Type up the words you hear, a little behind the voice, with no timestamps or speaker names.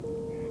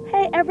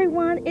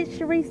everyone, it's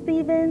Sharice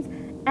Stevens,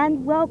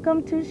 and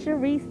welcome to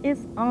Sharice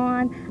is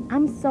On.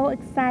 I'm so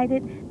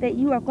excited that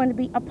you are going to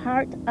be a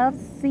part of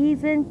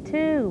season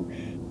two.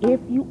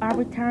 If you are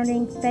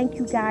returning, thank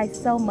you guys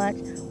so much.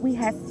 We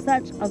had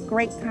such a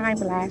great time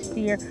last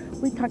year.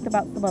 We talked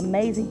about some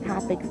amazing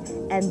topics,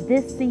 and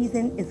this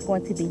season is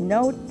going to be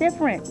no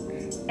different.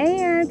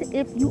 And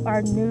if you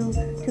are new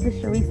to the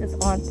Sharice is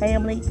On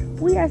family,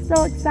 we are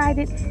so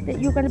excited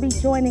that you're going to be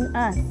joining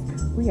us.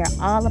 We are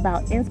all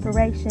about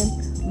inspiration,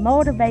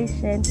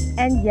 motivation,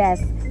 and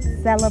yes,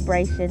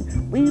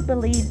 celebration. We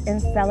believe in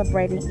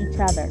celebrating each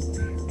other.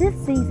 This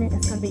season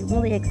is going to be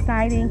really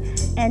exciting,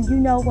 and you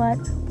know what?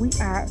 We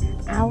are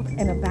out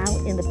and about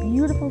in the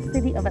beautiful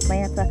city of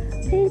Atlanta,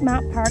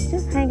 Piedmont Park,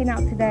 just hanging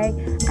out today.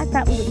 I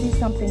thought we would do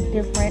something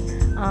different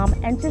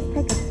and just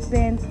take a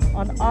spin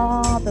on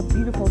all the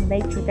beautiful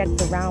nature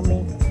that's around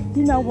me.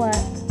 You know what?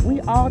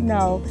 We all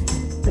know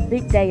the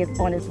big day is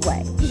on its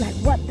way. You're like,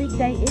 what big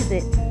day is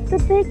it? The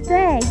big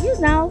day,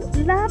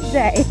 Love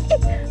Day,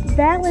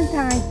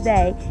 Valentine's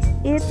Day.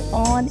 It's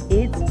on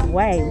its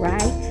way,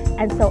 right?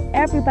 And so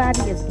everybody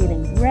is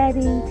getting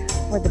ready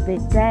for the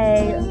big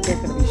day. There's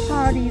going to be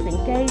parties,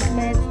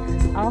 engagements,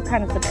 all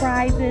kind of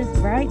surprises,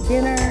 right?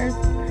 Dinners.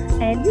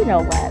 And you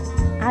know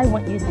what? I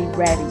want you to be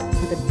ready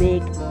for the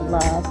big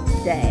love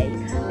day.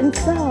 And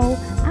so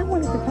I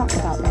wanted to talk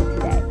about that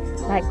today.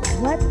 Like,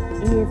 what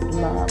is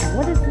love?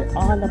 What is it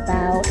all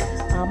about?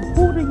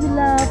 Who do you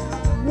love?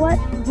 What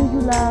do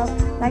you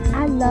love? Like,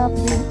 I love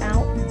being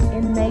out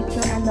in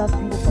nature. I love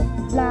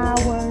beautiful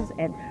flowers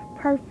and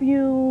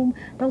perfume.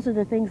 Those are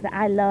the things that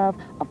I love.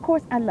 Of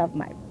course, I love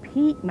my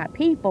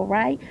people,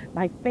 right?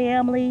 My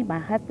family, my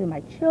husband, my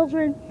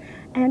children.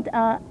 And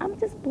I'm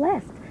just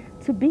blessed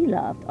to be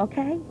loved,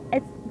 okay?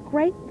 It's a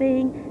great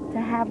thing to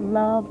have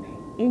love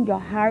in your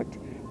heart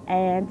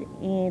and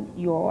in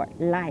your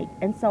life.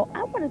 And so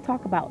I want to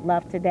talk about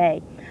love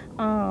today,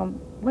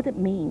 what it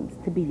means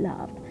to be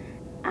loved.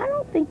 I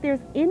don't think there's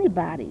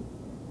anybody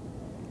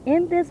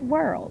in this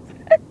world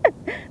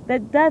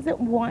that doesn't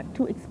want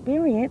to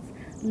experience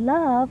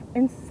love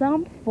in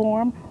some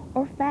form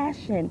or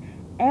fashion.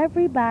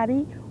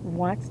 Everybody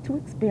wants to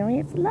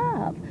experience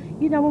love.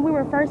 You know, when we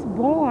were first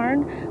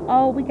born,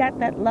 oh, we got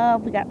that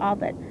love, we got all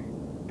that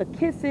the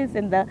kisses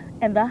and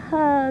the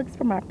hugs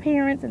from our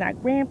parents and our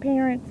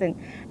grandparents, and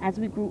as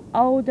we grew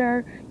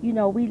older, we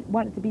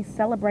wanted to be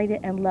celebrated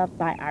and loved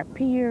by our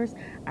peers,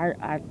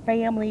 our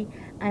family,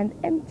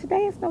 and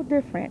today is no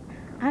different.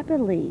 I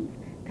believe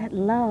that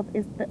love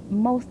is the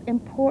most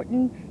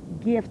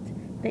important gift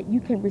that you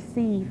can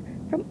receive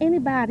from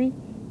anybody,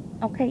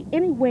 okay,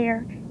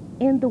 anywhere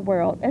in the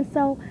world. And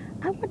so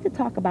I want to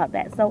talk about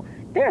that. So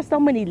there are so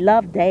many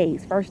love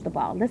days. First of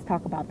all, let's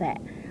talk about that.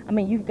 I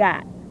mean, you've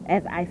got,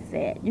 as I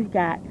said, you've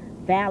got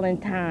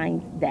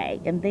Valentine's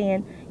Day. And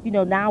then,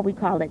 now we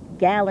call it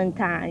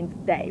Galentine's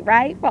Day,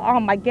 right? For all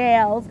my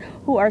gals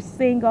who are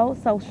single.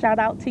 So shout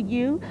out to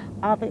you,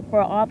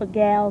 for all the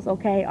gals,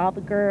 okay, all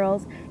the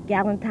girls,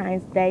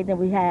 Galentine's Day. Then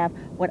we have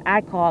what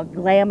I call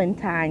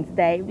Glamentine's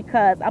Day,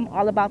 because I'm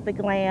all about the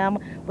glam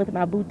with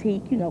my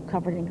boutique,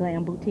 Covered in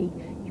Glam Boutique.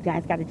 You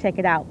guys got to check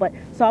it out. But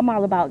so I'm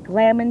all about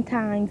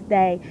Glamentine's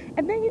Day.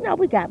 And then,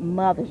 we got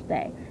Mother's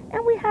Day.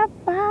 And we have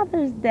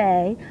Father's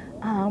Day.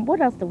 What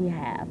else do we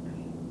have?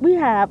 We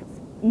have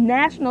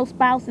National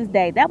Spouses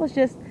Day. That was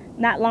just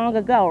not long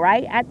ago,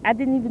 right? I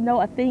didn't even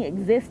know a thing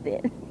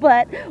existed.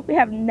 But we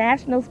have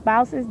National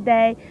Spouses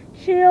Day,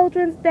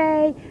 Children's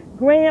Day,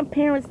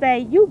 Grandparents'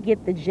 Day. You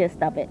get the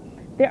gist of it.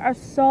 There are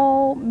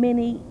so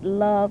many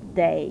love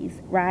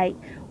days, right,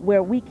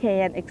 where we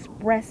can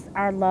express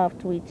our love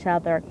to each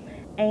other.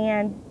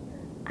 And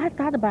I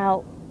thought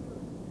about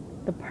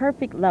the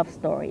perfect love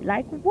story.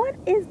 Like, what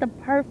is the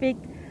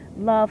perfect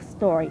love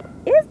story?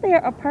 Is there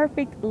a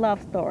perfect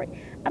love story?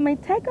 I mean,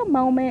 take a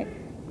moment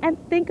and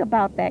think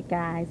about that,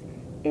 guys.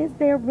 Is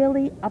there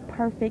really a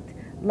perfect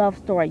love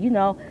story?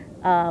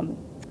 I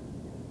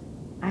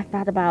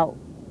thought about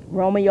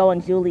Romeo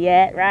and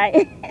Juliet,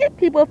 right?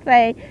 People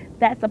say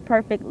that's a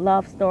perfect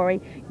love story.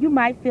 You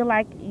might feel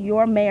like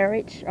your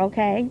marriage,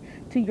 okay,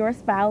 to your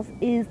spouse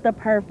is the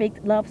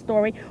perfect love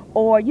story,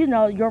 or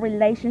your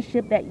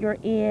relationship that you're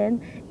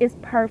in is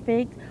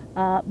perfect.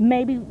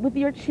 Maybe with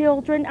your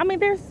children. I mean,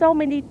 there's so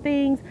many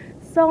things,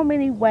 so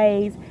many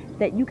ways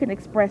that you can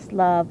express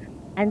love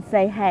and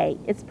say, hey,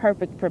 it's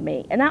perfect for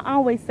me. And I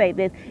always say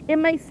this, it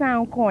may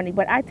sound corny,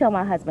 but I tell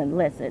my husband,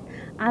 listen,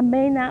 I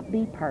may not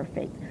be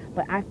perfect,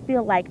 but I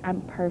feel like I'm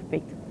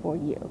perfect for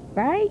you,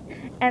 right?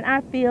 And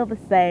I feel the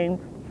same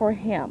for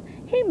him.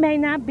 He may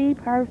not be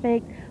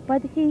perfect,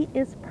 but he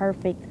is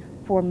perfect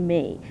for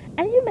me.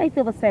 And you may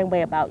feel the same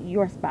way about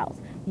your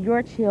spouse,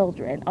 your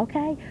children,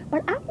 okay?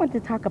 But I want to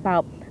talk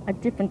about a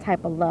different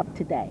type of love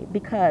today,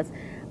 because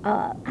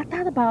I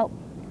thought about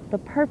the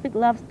perfect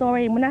love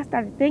story. And when I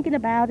started thinking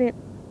about it,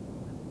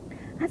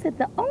 I said,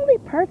 the only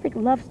perfect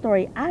love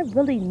story I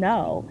really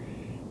know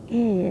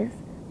is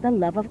the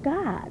love of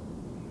God.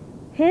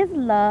 His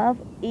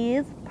love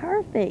is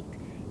perfect.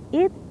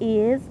 It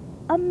is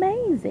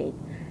amazing.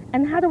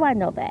 And how do I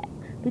know that?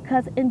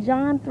 Because in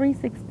John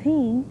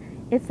 3:16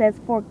 it says,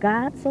 "For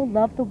God so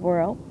loved the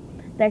world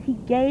that he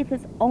gave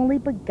his only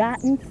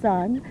begotten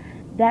Son,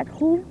 that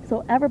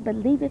whosoever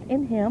believeth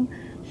in him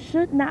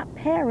should not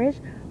perish,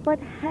 but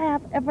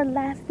have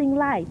everlasting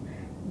life."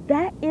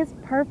 That is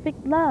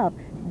perfect love.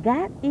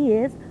 That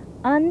is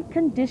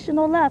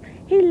unconditional love.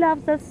 He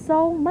loves us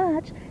so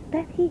much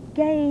that he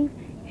gave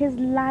his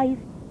life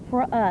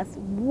for us.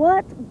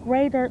 What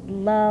greater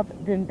love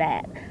than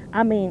that?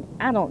 I mean,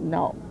 I don't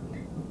know.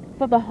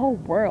 For the whole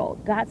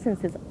world, God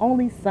sends his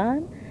only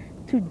Son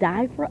to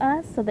die for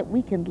us so that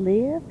we can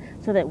live,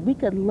 so that we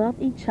could love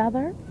each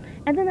other.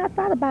 And then I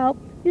thought about,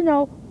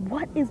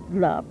 what is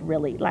love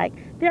really? Like,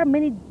 there are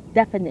many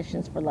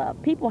definitions for love.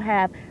 People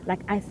have, like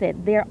I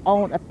said, their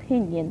own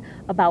opinion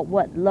about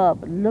what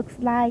love looks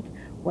like,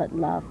 what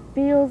love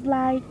feels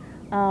like.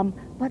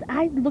 But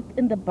I looked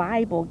in the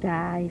Bible,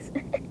 guys,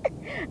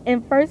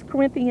 in 1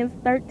 Corinthians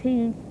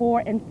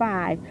 13:4 and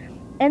 5.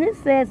 And it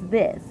says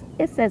this,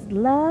 it says,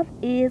 "Love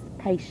is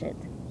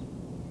patient.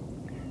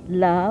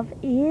 Love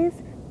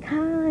is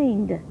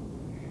kind.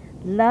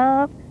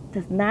 Love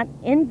does not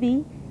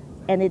envy,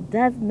 and it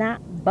does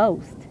not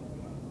boast.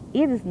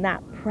 It is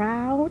not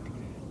proud.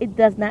 It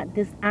does not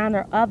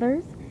dishonor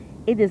others.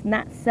 It is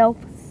not self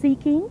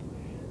seeking.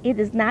 It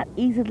is not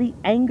easily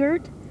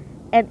angered.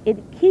 And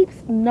it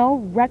keeps no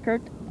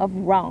record of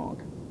wrong."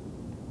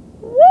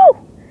 Woo!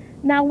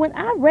 Now, when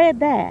I read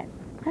that,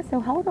 I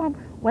said, hold on,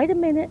 wait a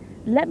minute,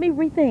 let me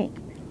rethink.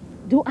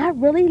 Do I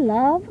really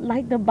love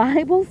like the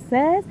Bible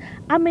says?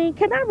 I mean,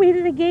 can I read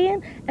it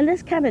again and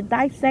let's kind of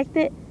dissect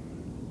it?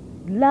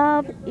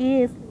 Love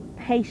is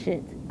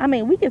patient. I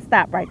mean, we can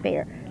stop right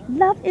there.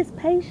 Love is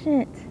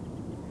patient.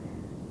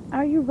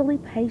 Are you really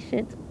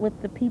patient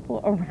with the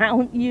people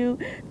around you,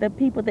 the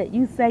people that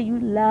you say you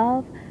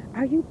love?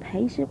 Are you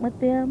patient with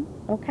them?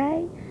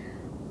 Okay?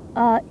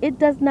 It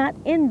does not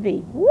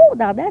envy. Woo,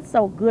 now that's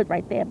so good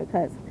right there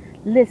because,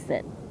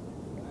 listen,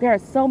 there are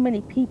so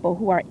many people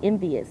who are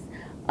envious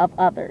of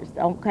others.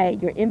 Okay,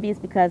 you're envious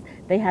because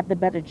they have the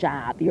better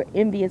job. You're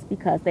envious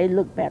because they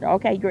look better.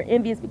 Okay, you're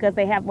envious because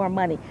they have more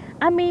money.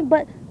 I mean,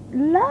 but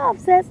love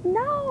says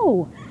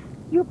no.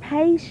 You're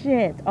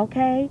patient,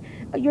 okay?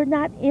 You're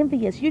not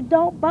envious. You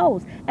don't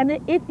boast. And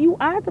if you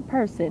are the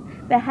person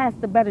that has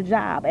the better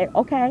job, and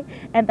okay,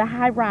 and the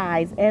high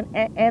rise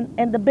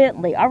and the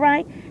Bentley, all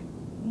right,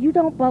 you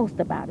don't boast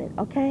about it,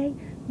 okay?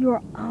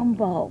 You're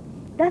humble.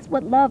 That's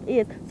what love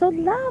is. So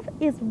love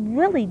is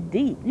really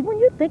deep. When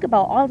you think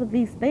about all of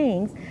these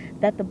things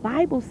that the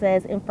Bible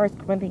says in 1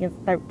 Corinthians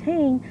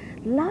 13,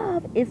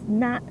 love is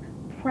not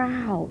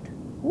proud.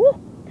 Woo.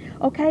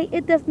 Okay?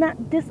 It does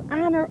not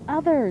dishonor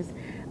others.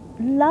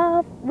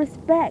 Love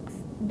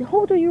respects.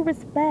 Who do you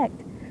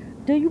respect?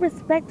 Do you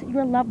respect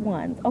your loved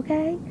ones?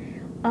 Okay?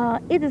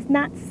 It is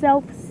not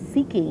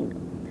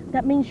self-seeking.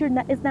 That means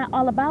it's not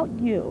all about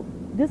you.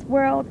 This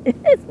world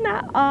is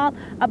not all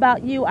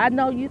about you. I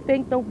know you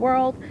think the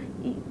world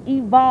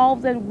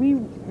evolves and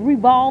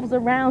revolves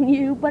around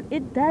you, but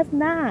it does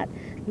not.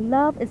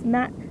 Love is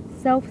not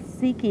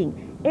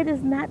self-seeking. It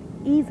is not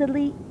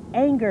easily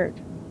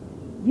angered.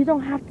 You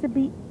don't have to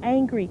be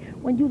angry.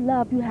 When you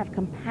love, you have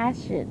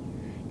compassion.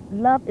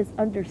 Love is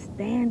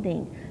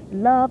understanding.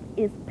 Love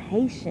is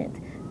patient.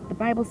 The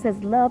Bible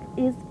says love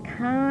is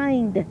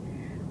kind.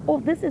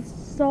 Oh, this is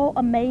so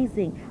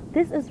amazing.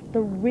 This is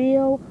the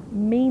real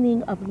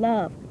meaning of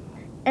love.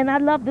 And I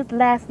love this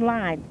last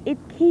line. It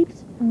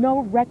keeps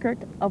no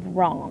record of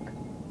wrong.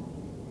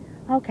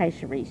 Okay,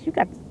 Sharice,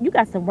 you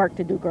got some work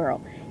to do,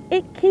 girl.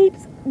 It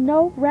keeps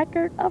no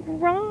record of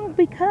wrong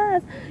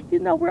because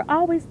we're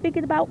always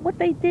thinking about what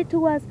they did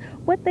to us,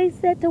 what they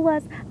said to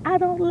us. I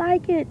don't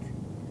like it.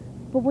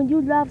 But when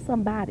you love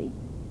somebody,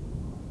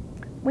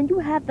 when you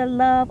have the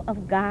love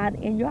of God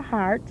in your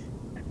heart,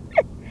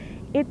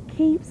 it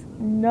keeps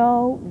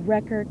no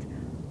record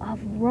of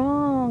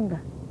wrong.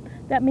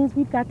 That means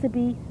we've got to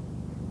be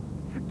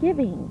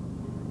forgiving.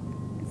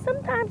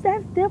 Sometimes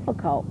that's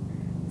difficult.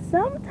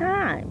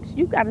 Sometimes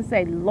you got to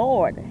say,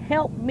 "Lord,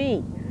 help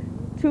me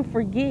to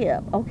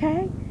forgive,"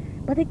 okay?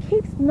 But it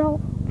keeps no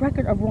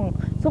record of wrong.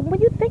 So when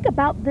you think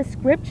about this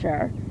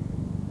scripture,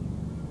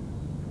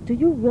 do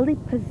you really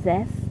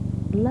possess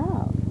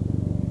love?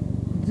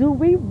 Do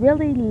we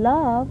really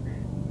love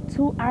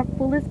to our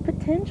fullest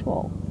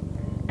potential?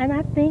 And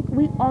I think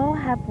we all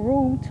have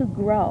room to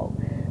grow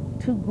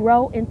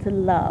into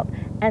love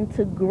and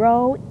to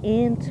grow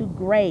into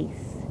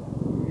grace.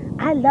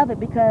 I love it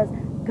because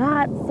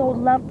God so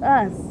loved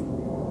us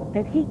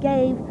that he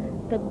gave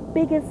the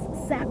biggest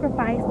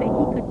sacrifice that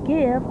he could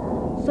give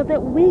so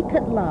that we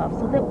could love,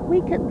 so that we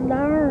could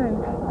learn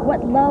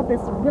what love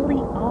is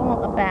really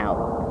all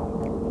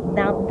about.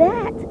 Now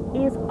that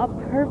is a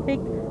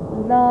perfect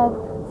love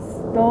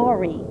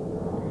story.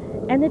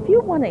 And if you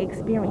want to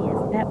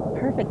experience that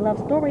perfect love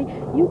story,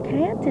 you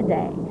can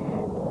today.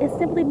 It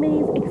simply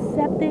means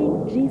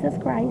accepting Jesus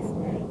Christ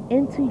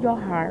into your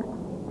heart,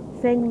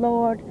 saying,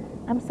 "Lord,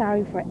 I'm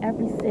sorry for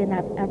every sin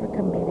I've ever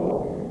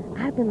committed.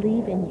 I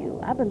believe in you.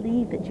 I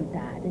believe that you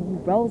died and you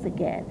rose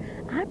again.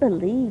 I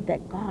believe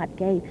that God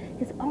gave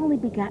his only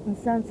begotten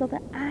son so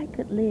that I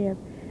could live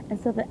and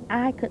so that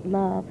I could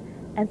love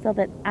and so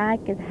that I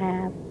could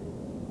have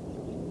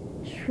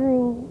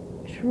true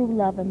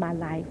love in my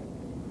life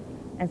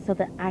and so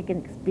that I can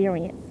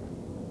experience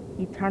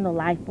eternal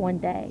life one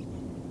day.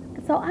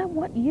 And so I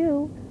want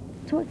you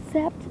to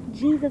accept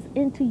Jesus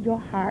into your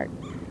heart.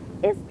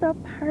 It's the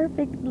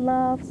perfect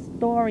love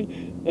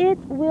story. It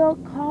will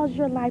cause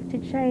your life to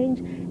change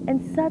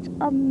in such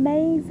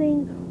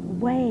amazing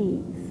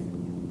ways.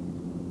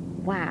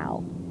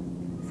 Wow.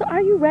 So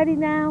are you ready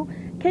now?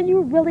 Can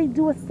you really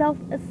do a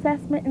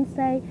self-assessment and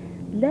say,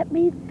 let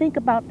me think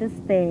about this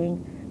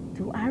thing.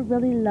 Do I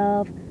really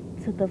love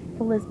to the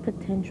fullest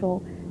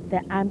potential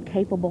that I'm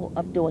capable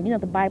of doing?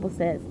 The Bible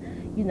says,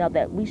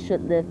 that we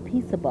should live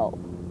peaceable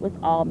with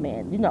all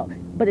men,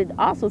 but it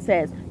also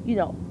says,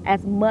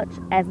 as much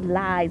as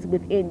lies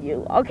within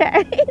you,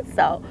 okay?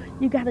 So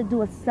you got to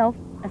do a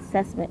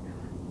self-assessment.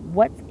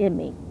 What's in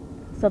me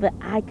so that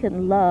I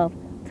can love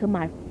to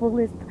my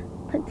fullest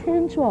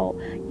potential.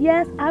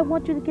 Yes, I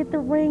want you to get the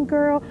ring,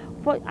 girl.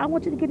 I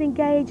want you to get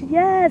engaged.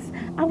 Yes,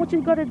 I want you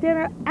to go to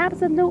dinner.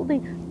 Absolutely.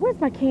 Where's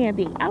my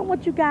candy? I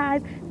want you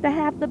guys to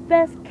have the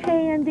best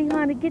candy,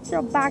 honey. Get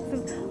your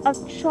boxes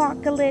of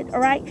chocolate, all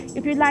right?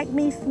 If you're like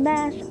me,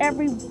 smash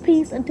every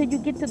piece until you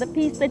get to the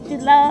piece that you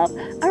love,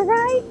 all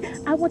right?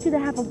 I want you to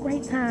have a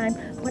great time,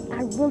 but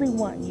I really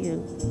want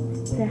you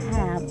to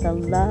have the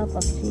love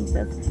of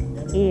Jesus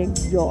in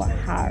your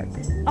heart.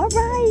 All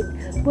right.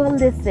 Well,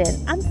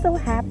 listen, I'm so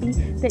happy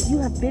that you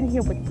have been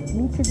here with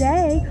me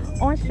today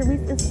on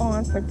Sharice is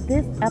On for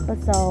this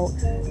episode,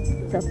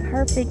 The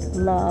Perfect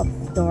Love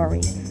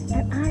Story.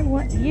 And I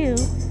want you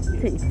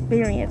to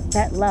experience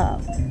that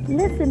love.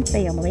 Listen,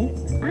 family,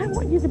 I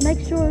want you to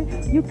make sure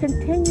you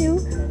continue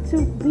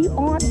to be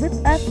on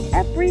with us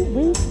every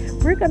week.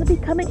 We're going to be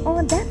coming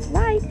on. That's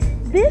right.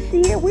 This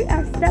year, we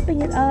are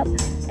stepping it up.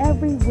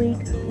 Every week,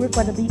 we're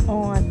going to be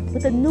on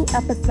with a new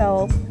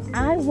episode.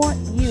 I want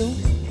you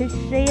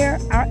to share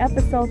our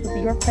episodes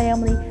with your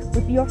family,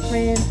 with your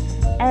friends,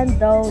 and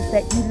those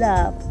that you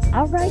love.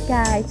 All right,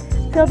 guys.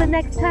 Till the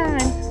next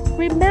time,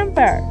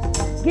 remember,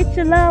 get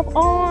your love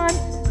on.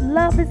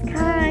 Love is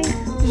kind.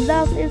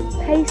 Love is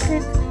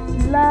patient.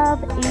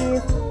 Love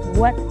is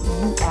what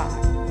you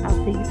are.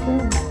 I'll see you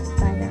soon.